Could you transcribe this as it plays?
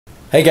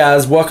Hey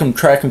guys, welcome to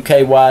Track 'em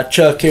KY.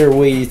 Chuck here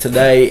with you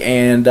today,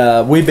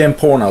 and we've been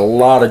pouring a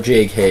lot of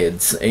jig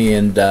heads,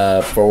 and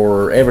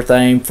for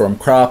everything from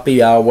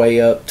crappie all the way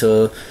up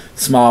to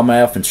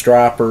smallmouth and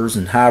stripers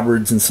and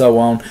hybrids and so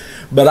on.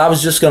 But I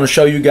was just going to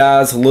show you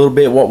guys a little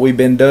bit what we've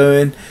been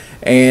doing,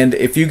 and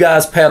if you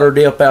guys powder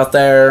dip out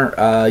there,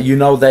 you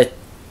know that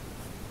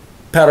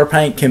powder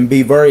paint can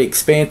be very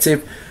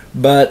expensive,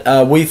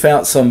 but we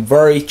found some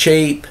very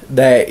cheap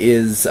that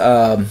is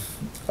a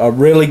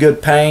really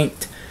good paint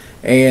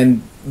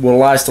and will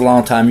last a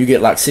long time. You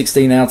get like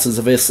 16 ounces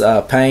of this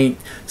paint,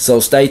 so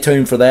stay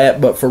tuned for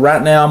that. But for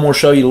right now, I'm going to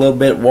show you a little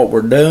bit what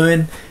we're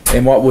doing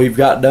and what we've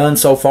got done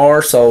so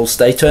far, so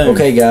stay tuned.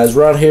 Okay guys,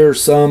 right here are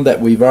some that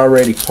we've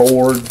already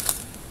poured.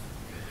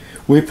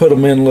 We put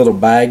them in little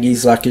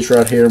baggies like this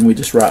right here, and we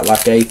just write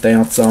like 1/8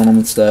 ounce on them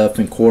and stuff,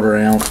 and 1/4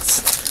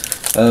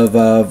 ounce of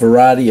a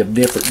variety of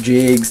different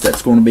jigs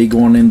that's going to be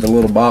going in the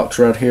little box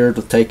right here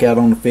to take out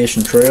on the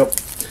fishing trip.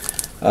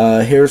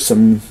 Here's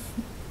some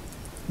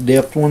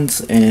dipped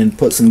ones, and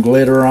put some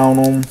glitter on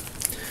them.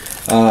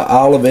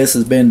 All of this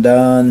has been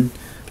done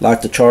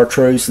like the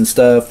chartreuse and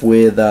stuff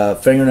with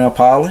fingernail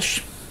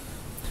polish.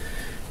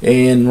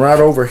 And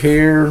right over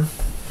here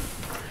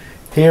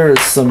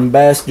is some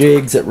bass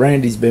jigs that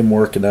Randy's been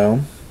working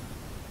on.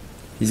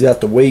 He's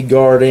got the weed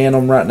guard in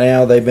them right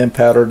now. They've been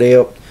powder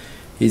dipped.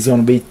 He's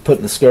going to be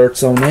putting the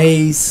skirts on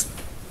these,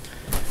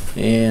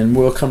 and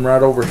we'll come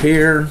right over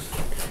here.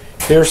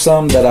 Here's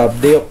some that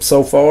I've dipped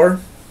so far,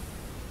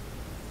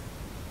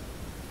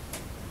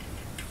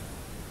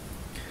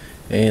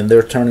 and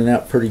they're turning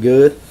out pretty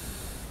good.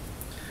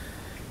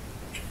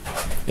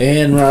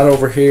 And right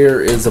over here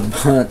is a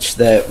bunch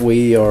that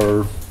we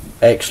are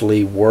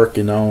actually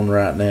working on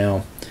right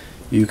now.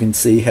 You can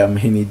see how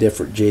many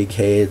different jig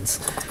heads,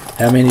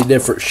 how many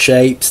different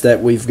shapes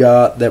that we've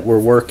got that we're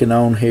working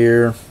on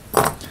here.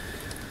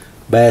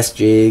 Bass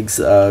jigs,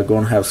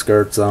 going to have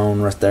skirts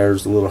on. Right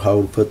there's a little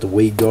hole to put the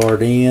weed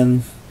guard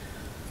in.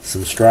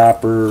 Some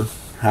striper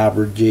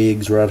hybrid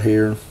jigs right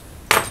here.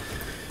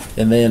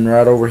 And then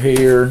right over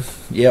here,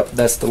 yep,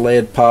 that's the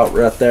lead pot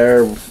right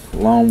there,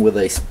 along with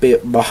a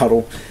spit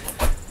bottle.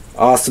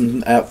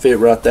 Awesome outfit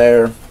right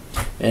there.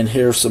 And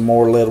here's some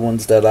more little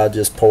ones that I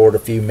just poured a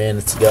few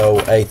minutes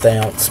ago. 1/8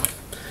 ounce,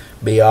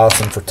 be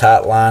awesome for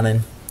tight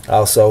lining.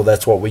 Also,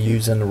 that's what we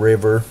use in the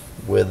river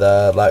with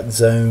like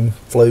zoom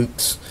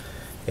flukes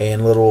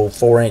and little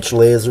 4-inch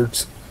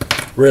lizards.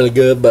 Really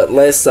good. But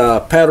let's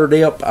powder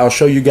dip. I'll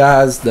show you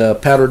guys the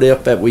powder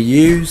dip that we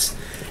use,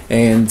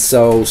 and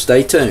so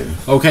stay tuned.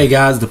 Okay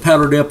guys, the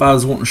powder dip I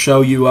was wanting to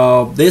show you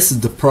all, this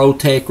is the Pro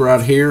Tech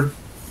right here.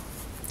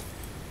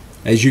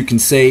 As you can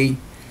see,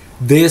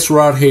 this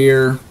right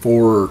here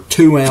for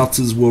 2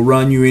 ounces will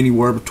run you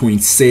anywhere between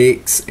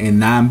 $6 and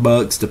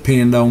 $9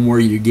 depending on where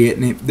you're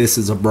getting it. This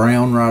is a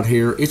brown right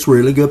here. It's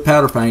really good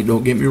powder paint,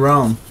 don't get me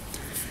wrong,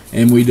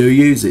 and we do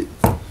use it.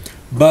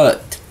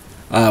 But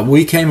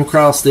we came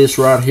across this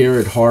right here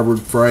at Harbor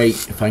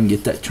Freight. If I can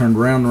get that turned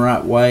around the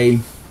right way,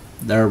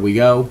 there we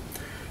go.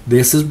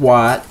 This is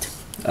white,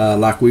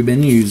 like we've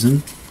been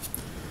using,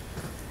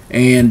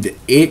 and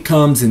it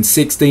comes in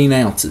 16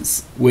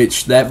 ounces,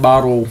 which that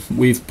bottle,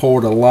 we've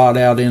poured a lot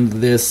out into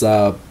this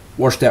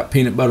washed out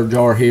peanut butter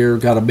jar here.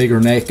 Got a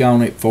bigger neck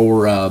on it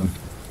for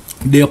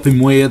dipping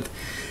with,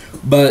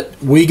 but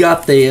we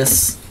got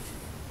this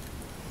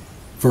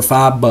for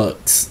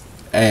 $5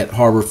 at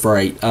Harbor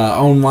Freight.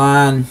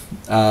 Online,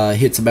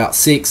 it's about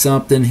 $6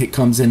 something. It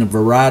comes in a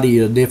variety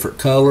of different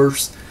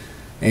colors,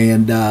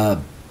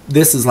 and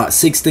this is like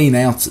 16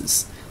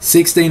 ounces.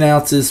 16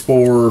 ounces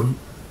for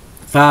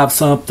 $5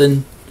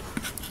 something,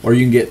 or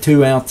you can get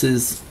 2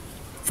 ounces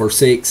for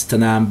 $6 to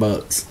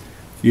 $9.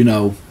 You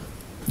know,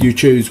 you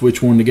choose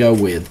which one to go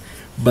with.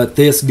 But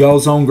this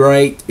goes on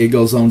great. It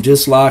goes on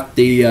just like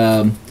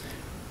the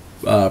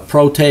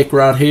Pro Tech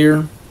right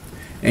here,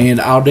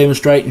 and I'll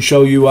demonstrate and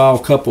show you all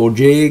a couple of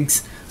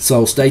jigs,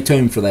 so stay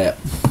tuned for that.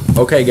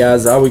 Okay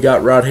guys, all we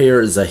got right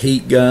here is a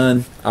heat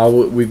gun.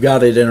 We've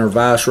got it in our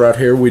vise right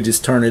here. We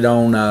just turn it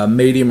on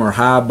medium or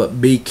high,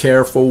 but be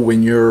careful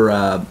when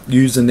you're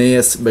using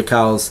this,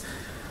 because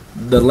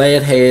the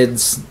lead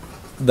heads,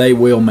 they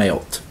will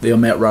melt. They'll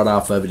melt right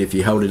off of it if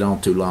you hold it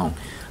on too long.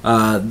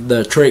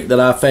 The trick that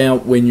I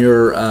found, when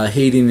you're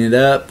heating it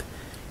up,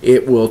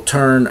 it will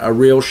turn a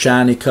real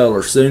shiny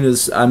color. Soon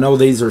as, I know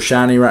these are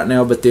shiny right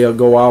now, but they'll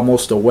go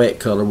almost a wet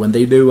color. When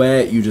they do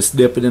that, you just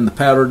dip it in the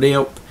powder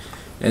dip,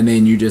 and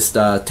then you just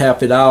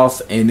tap it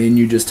off, and then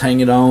you just hang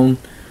it on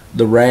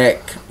the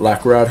rack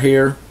like right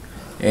here,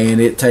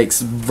 and it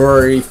takes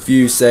very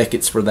few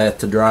seconds for that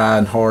to dry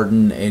and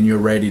harden, and you're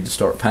ready to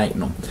start painting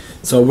them.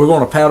 So we're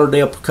going to powder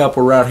dip a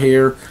couple right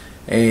here,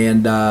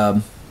 and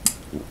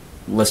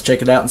let's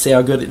check it out and see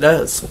how good it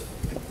does.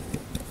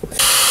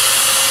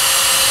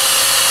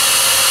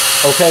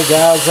 Okay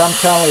guys, I'm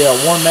kind of a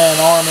one-man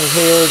army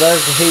here.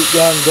 There's the heat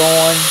gun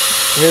going.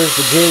 Here's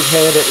the jig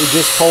head that we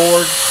just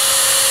poured.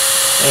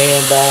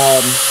 And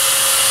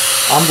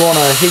I'm going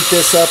to heat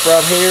this up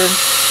right here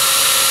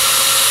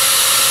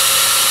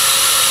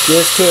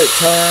just till it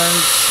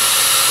turns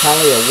kind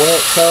of a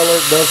wet color.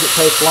 Doesn't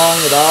take long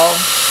at all.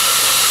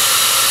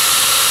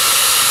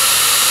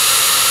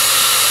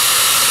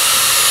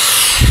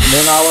 And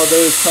then all I do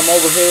is come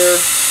over here,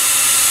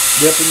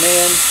 dip them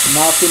in,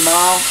 knock them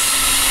off,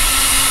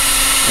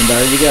 and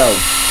there you go.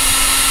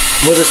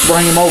 We'll just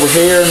bring them over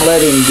here and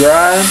let him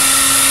dry.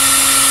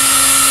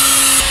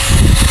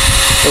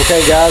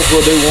 Okay guys,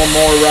 we'll do one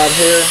more right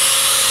here.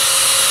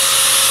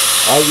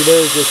 All you do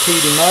is just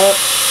heat him up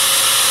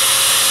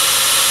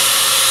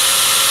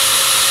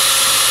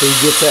so he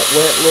gets that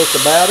wet look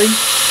about him.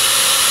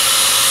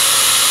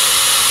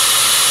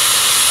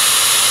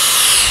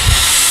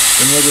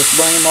 And we'll just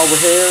bring him over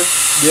here,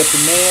 dip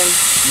him in,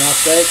 knock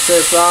the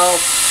excess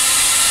off,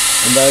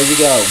 and there you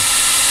go.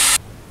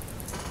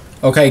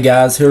 Okay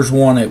guys, here's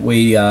one that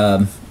we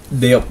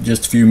dipped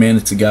just a few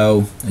minutes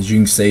ago. As you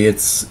can see,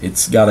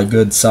 it's got a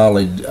good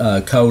solid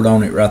coat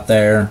on it right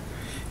there.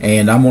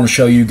 And I'm going to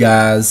show you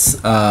guys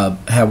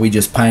how we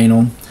just paint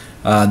them.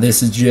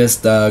 This is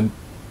just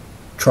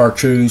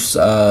chartreuse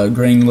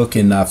green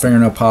looking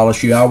fingernail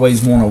polish. You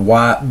always want a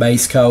white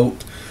base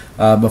coat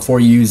before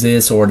you use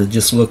this, or to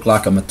just look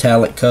like a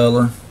metallic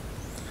color.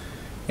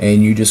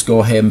 And you just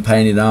go ahead and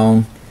paint it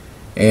on.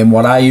 And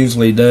what I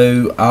usually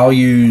do, I'll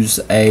use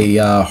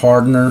a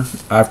hardener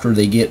after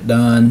they get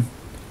done.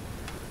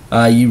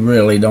 You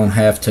really don't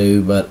have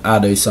to, but I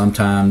do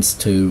sometimes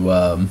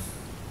to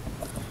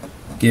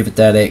give it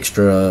that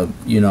extra,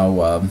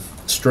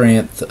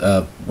 strength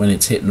when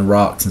it's hitting the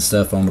rocks and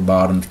stuff on the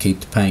bottom to keep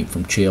the paint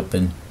from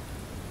chipping.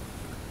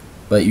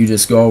 But you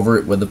just go over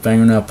it with the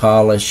fingernail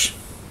polish,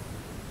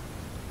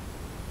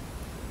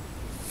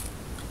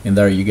 and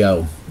there you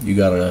go. You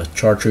got a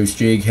chartreuse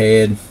jig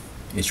head.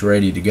 It's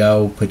ready to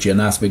go. Put you a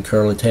nice big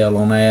curly tail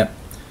on that,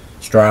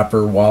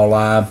 striper,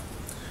 walleye,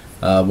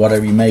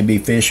 whatever you may be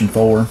fishing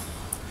for.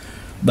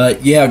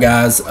 But yeah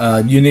guys,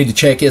 you need to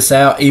check this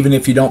out. Even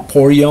if you don't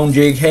pour your own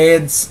jig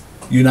heads,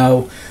 you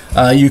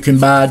can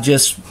buy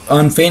just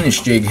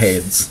unfinished jig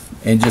heads,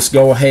 and just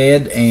go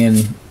ahead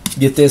and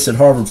get this at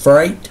Harbor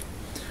Freight.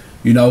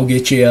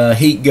 Get you a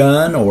heat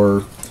gun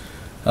or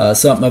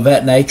something of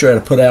that nature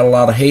that'll put out a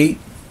lot of heat,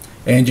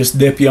 and just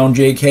dip your own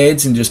jig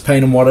heads and just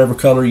paint them whatever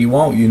color you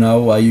want.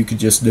 You could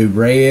just do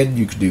red,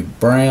 you could do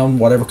brown,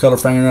 whatever color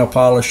fingernail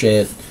polish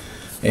it,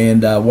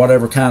 and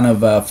whatever kind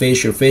of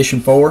fish you're fishing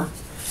for.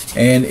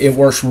 And it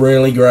works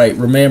really great.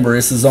 Remember,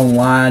 this is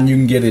online. You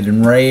can get it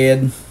in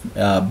red,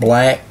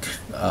 black,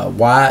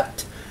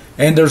 white,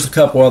 and there's a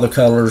couple other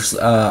colors.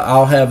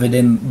 I'll have it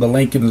in the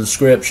link in the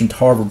description to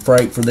Harbor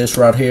Freight for this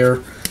right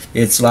here.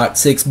 It's like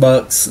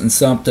 $6 and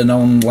something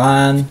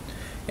online,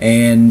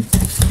 and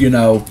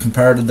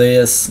compared to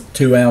this,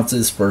 2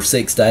 ounces for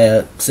 $6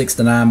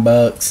 to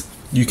 $9,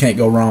 you can't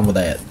go wrong with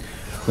that.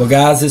 Well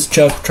guys, this is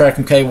Chuck with Track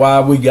 'em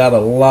KY. We got a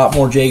lot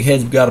more jig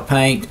heads we got to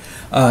paint.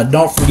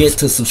 Don't forget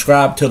to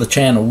subscribe to the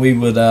channel. We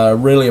would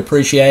really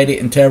appreciate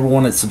it. And to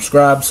everyone that's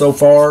subscribed so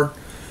far,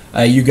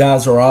 you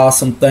guys are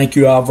awesome. Thank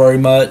you all very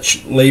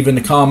much. Leave in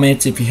the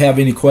comments if you have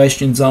any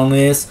questions on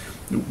this.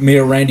 Me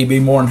or Randy be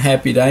more than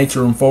happy to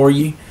answer them for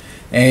you.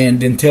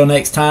 And until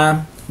next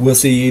time, we'll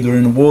see you either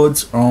in the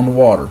woods or on the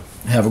water.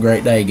 Have a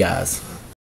great day, guys.